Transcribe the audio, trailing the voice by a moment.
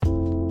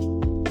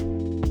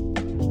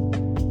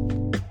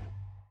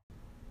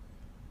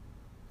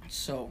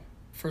So,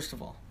 first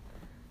of all,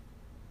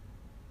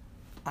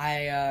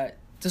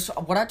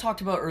 what I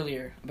talked about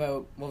earlier,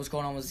 about what was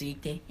going on with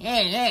Zeke,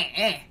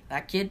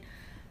 that kid,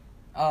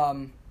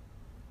 that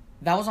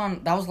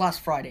was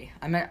last Friday.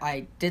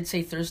 I did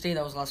say Thursday,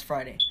 that was last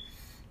Friday.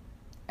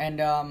 And,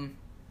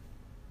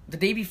 the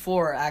day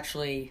before,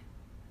 actually,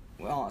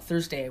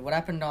 Thursday, what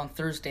happened on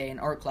Thursday in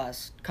art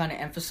class kind of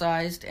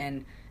emphasized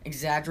and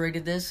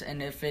exaggerated this,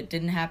 and if it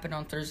didn't happen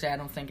on Thursday, I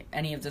don't think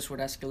any of this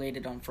would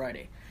escalated on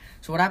Friday.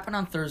 So what happened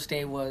on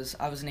Thursday was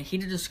I was in a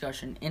heated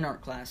discussion in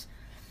art class,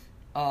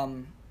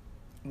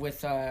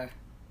 with a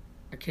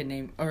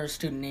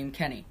student named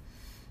Kenny.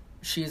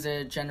 She is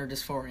a gender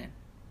dysphorian,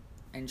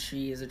 and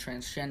she is a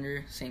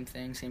transgender. Same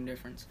thing, same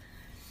difference.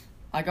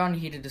 I got in a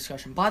heated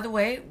discussion. By the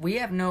way, we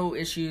have no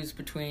issues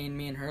between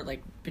me and her.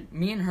 Like,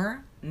 me and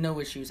her, no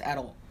issues at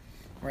all,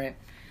 right?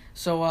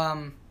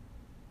 So,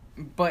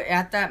 but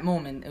at that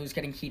moment, it was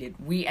getting heated.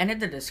 We ended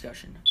the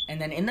discussion, and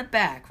then in the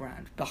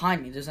background,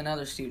 behind me, there's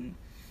another student.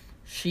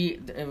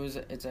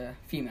 It's a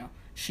female.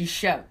 She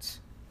shouts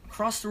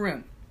across the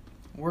room,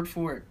 word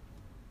for word,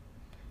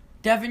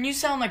 "Devin, you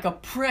sound like a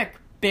prick,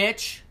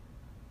 bitch."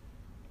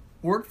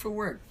 Word for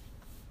word.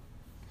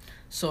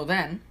 So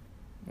then,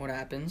 what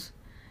happens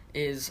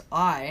is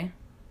I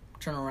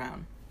turn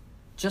around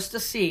just to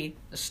see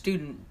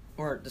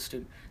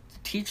the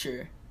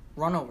teacher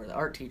run over, the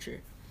art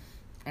teacher,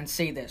 and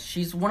say this.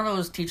 She's one of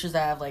those teachers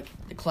that have, like,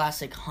 the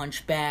classic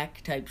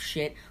hunchback type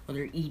shit with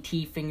her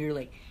E.T. finger,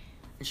 like,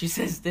 and she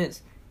says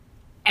this,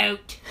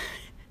 "Out."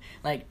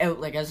 out,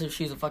 like as if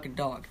she's a fucking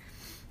dog.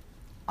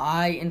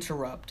 I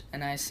interrupt,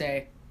 and I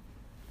say,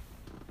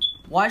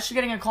 "Why is she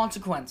getting a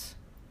consequence?"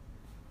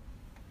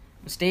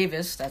 Miss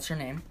Davis, that's her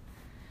name.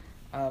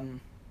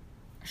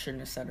 I shouldn't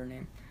have said her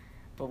name,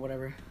 but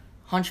whatever.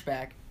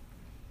 Hunchback.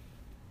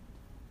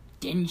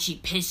 "Didn't she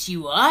piss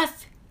you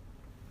off?"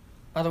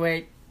 By the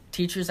way,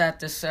 teachers at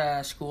this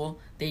school,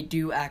 they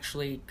do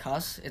actually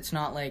cuss. It's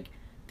not like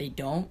they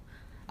don't.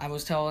 I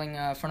was telling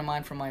a friend of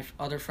mine from my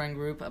other friend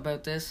group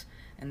about this,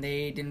 and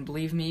they didn't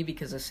believe me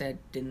because I said,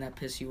 "Didn't that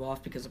piss you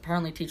off?" Because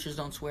apparently teachers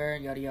don't swear,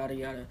 yada, yada,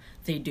 yada.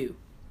 They do.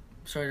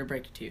 Sorry to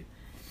break it to you.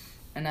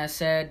 And I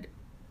said,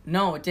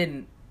 no, it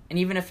didn't. And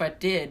even if I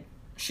did,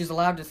 she's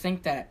allowed to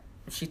think that.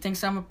 If she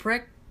thinks I'm a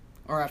prick,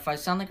 or if I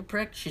sound like a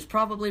prick, she's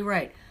probably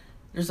right.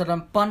 There's an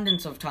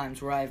abundance of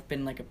times where I've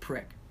been like a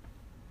prick.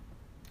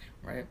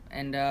 Right?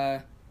 And,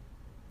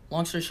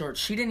 long story short,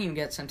 she didn't even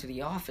get sent to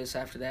the office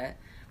after that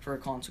for a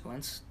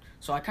consequence.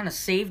 So I kind of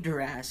saved her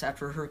ass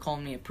after her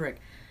calling me a prick.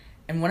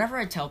 And whenever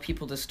I tell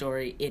people this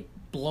story, it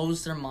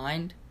blows their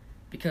mind.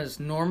 Because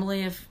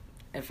normally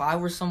if I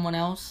were someone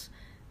else,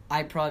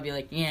 I'd probably be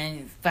like, "Yeah,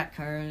 fuck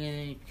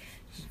her,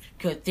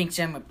 thinks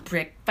I'm a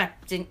prick, fuck,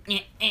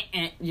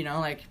 you know,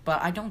 like,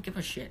 but I don't give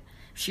a shit.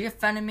 If she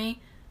offended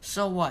me,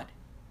 so what?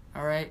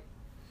 Alright?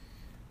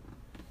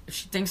 If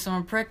she thinks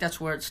I'm a prick,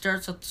 that's where it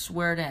starts, that's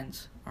where it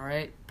ends.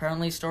 Alright?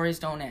 Apparently stories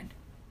don't end.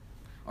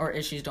 Or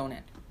issues don't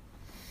end.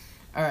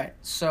 Alright,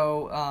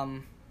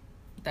 so,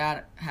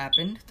 that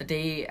happened. The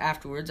day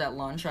afterwards, at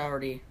lunch, I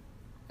already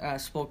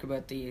spoke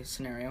about the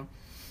scenario.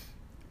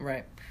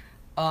 Right.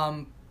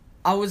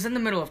 I was in the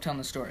middle of telling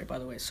the story, by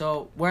the way.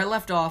 So, where I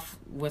left off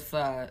with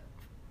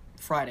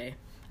Friday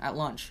at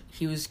lunch,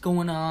 he was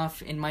going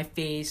off in my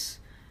face.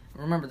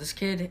 Remember, this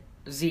kid,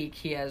 Zeke,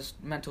 he has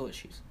mental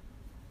issues.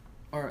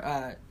 Or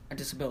a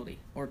disability.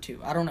 Or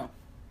two. I don't know.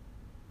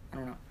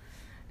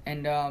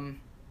 And,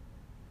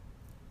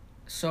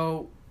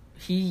 so,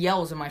 he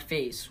yells in my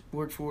face,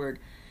 word for word,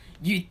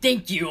 "You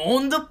think you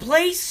own the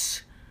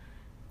place?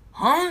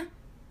 Huh?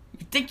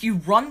 You think you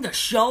run the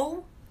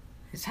show?"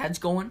 His head's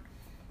going.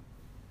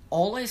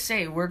 All I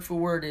say, word for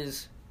word,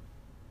 is,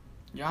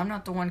 "I'm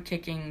not the one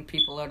kicking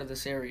people out of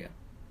this area."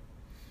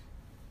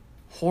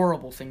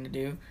 Horrible thing to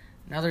do.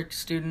 Another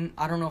student,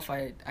 I don't know if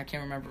I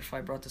can't remember if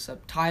I brought this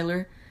up.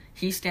 Tyler,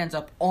 he stands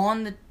up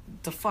on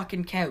the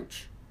fucking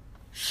couch,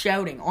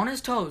 shouting, on his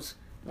toes,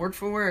 word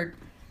for word,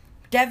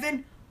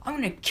 "Devin, I'm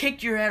gonna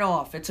kick your head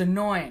off. It's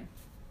annoying."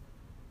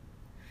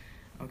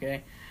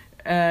 Okay.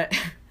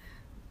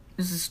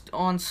 This is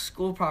on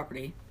school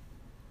property.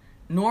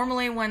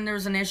 Normally, when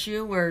there's an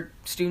issue where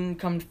student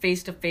comes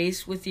face to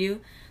face with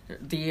you,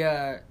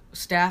 the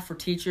staff or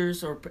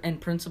teachers and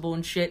principal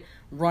and shit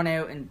run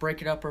out and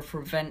break it up or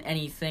prevent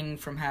anything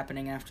from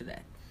happening after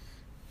that.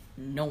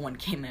 No one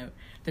came out.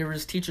 There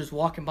was teachers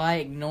walking by,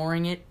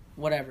 ignoring it,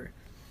 whatever.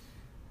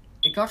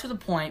 It got to the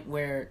point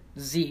where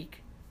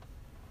Zeke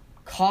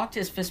cocked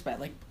his fist back,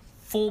 like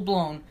full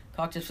blown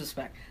cocked his fist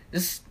back.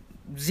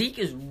 Zeke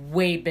is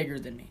way bigger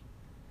than me.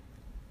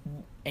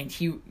 And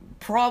he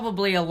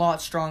probably a lot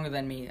stronger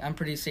than me. I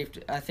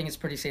think it's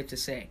pretty safe to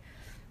say.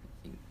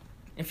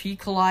 If he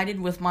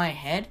collided with my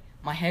head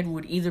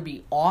would either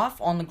be off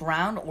on the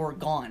ground or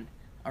gone.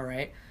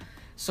 Alright?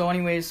 So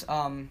anyways,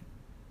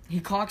 he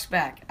cocks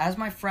back. As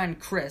my friend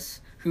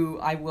Chris, who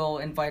I will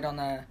invite on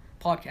the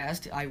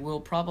podcast, I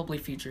will probably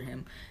feature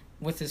him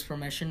with his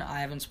permission. I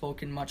haven't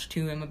spoken much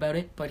to him about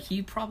it, but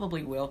he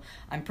probably will.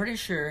 I'm pretty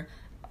sure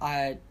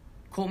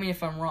quote me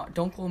if I'm wrong.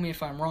 Don't quote me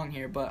if I'm wrong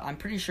here, but I'm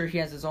pretty sure he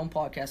has his own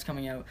podcast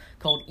coming out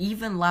called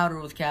Even Louder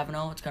with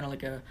Kavanaugh. It's kind of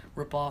like a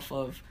ripoff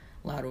of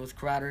Louder with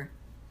Crowder.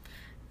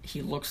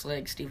 He looks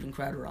like Steven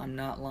Crowder. I'm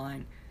not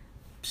lying.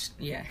 Psst,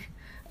 yeah.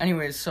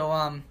 Anyways, so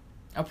I'll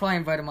probably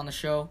invite him on the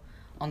show,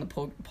 on the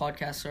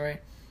podcast. Sorry.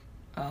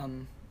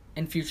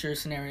 In future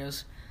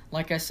scenarios.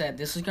 Like I said,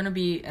 this is gonna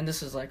be, and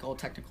this is like all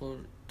technical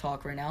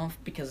talk right now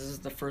because this is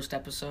the first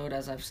episode,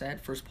 as I've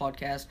said, first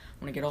podcast. I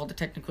want to get all the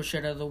technical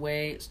shit out of the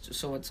way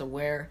so it's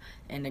aware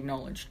and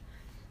acknowledged.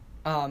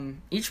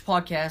 Each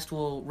podcast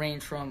will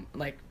range from,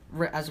 like,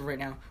 as of right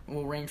now,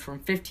 will range from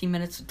 15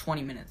 minutes to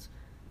 20 minutes.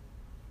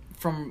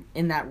 From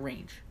in that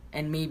range,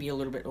 and maybe a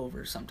little bit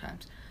over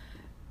sometimes.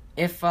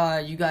 If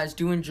you guys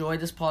do enjoy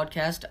this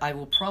podcast, I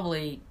will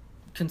probably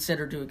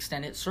consider to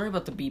extend it. Sorry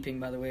about the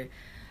beeping, by the way.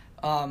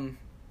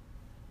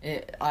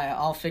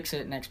 I'll fix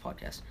it next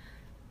podcast.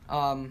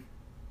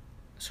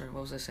 Sorry,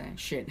 what was I saying?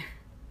 Shit.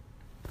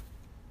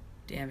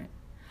 Damn it.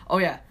 Oh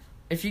yeah,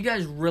 if you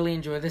guys really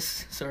enjoy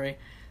this, sorry,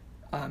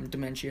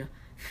 dementia.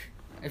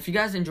 If you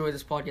guys enjoy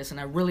this podcast, and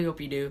I really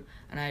hope you do,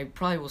 and I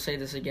probably will say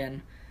this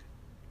again,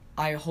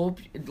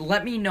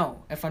 let me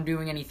know if I'm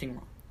doing anything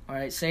wrong.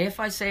 Alright, if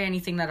I say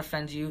anything that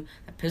offends you,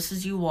 that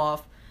pisses you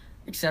off,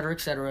 etc.,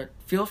 etc.,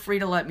 feel free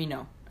to let me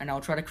know, and I'll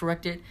try to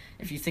correct it.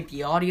 If you think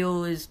the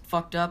audio is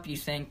fucked up, you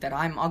think that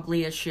I'm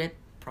ugly as shit,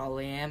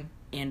 probably am,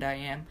 and I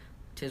am,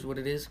 'tis what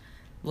it is,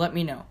 let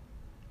me know.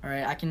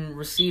 Alright, I can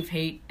receive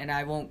hate, and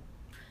I won't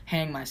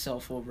hang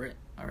myself over it,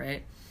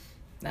 alright?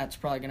 That's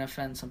probably gonna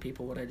offend some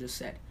people, what I just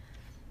said.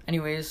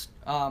 Anyways,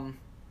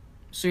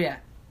 so yeah.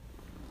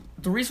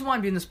 The reason why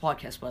I'm doing this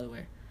podcast, by the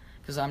way,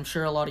 because I'm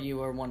sure a lot of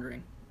you are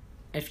wondering,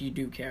 if you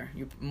do care.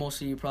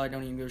 Most of you probably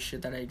don't even give a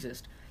shit that I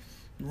exist.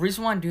 The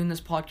reason why I'm doing this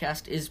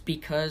podcast is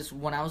because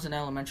when I was in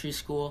elementary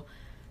school,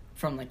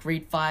 from like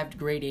grade 5 to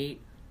grade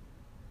 8,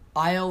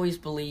 I always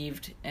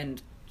believed,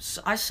 and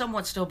I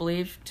somewhat still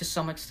believe, to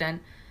some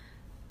extent,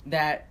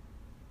 that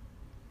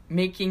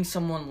making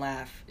someone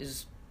laugh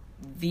is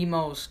the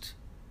most,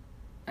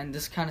 and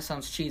this kind of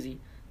sounds cheesy,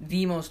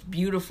 the most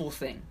beautiful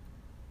thing,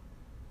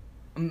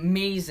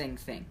 amazing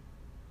thing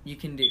you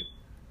can do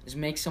is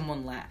make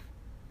someone laugh.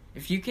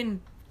 If you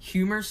can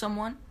humor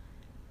someone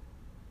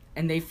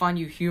and they find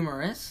you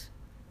humorous,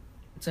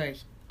 it's an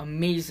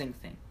amazing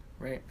thing,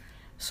 right?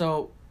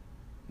 So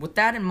with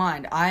that in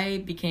mind, I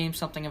became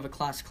something of a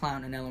class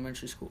clown in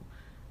elementary school.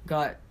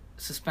 Got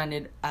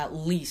suspended at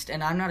least,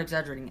 and I'm not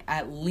exaggerating,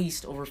 at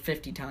least over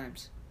 50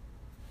 times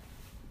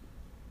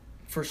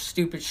for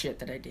stupid shit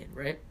that I did,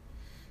 right?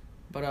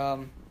 But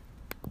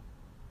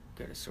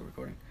good, it's still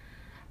recording.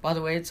 By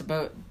the way, it's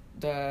about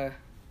the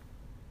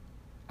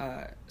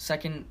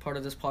second part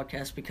of this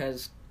podcast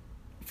because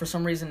for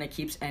some reason it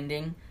keeps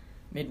ending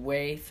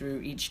midway through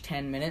each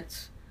 10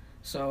 minutes.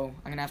 So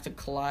I'm going to have to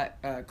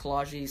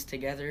collage these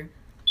together.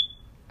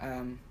 I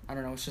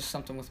don't know, it's just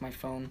something with my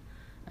phone,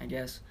 I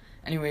guess.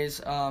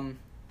 Anyways, I'm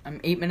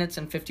 8 minutes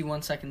and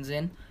 51 seconds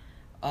in.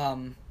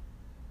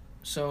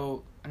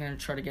 So I'm going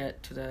to try to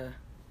get to the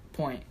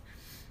point.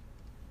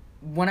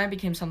 When I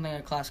became something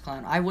like a class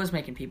clown, I was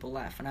making people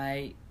laugh, and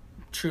I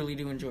truly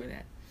do enjoy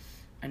that.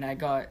 And I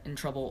got in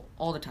trouble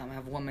all the time. I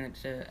have 1 minute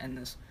to end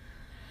this.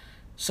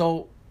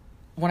 So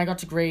when I got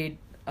to grade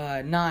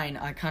 9,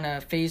 I kind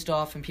of phased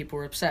off and people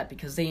were upset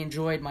because they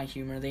enjoyed my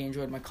humor, they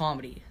enjoyed my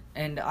comedy.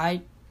 And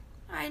I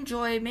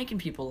enjoy making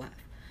people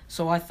laugh.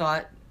 So I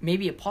thought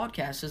maybe a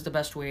podcast is the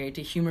best way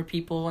to humor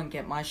people and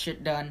get my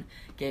shit done,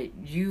 get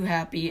you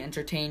happy,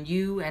 entertain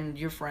you and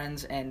your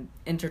friends, and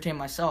entertain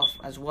myself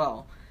as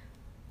well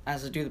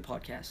as I do the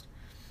podcast.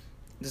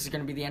 This is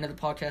going to be the end of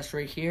the podcast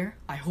right here.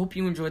 I hope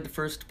you enjoyed the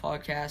first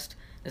podcast.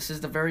 This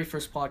is the very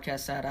first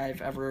podcast that I've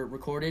ever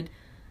recorded.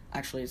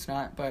 Actually, it's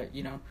not, but,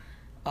 you know.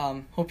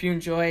 Hope you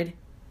enjoyed.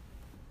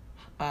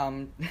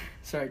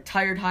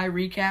 Tired High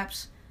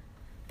Recaps.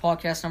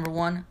 Podcast number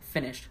 1,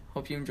 finished.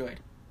 Hope you enjoyed.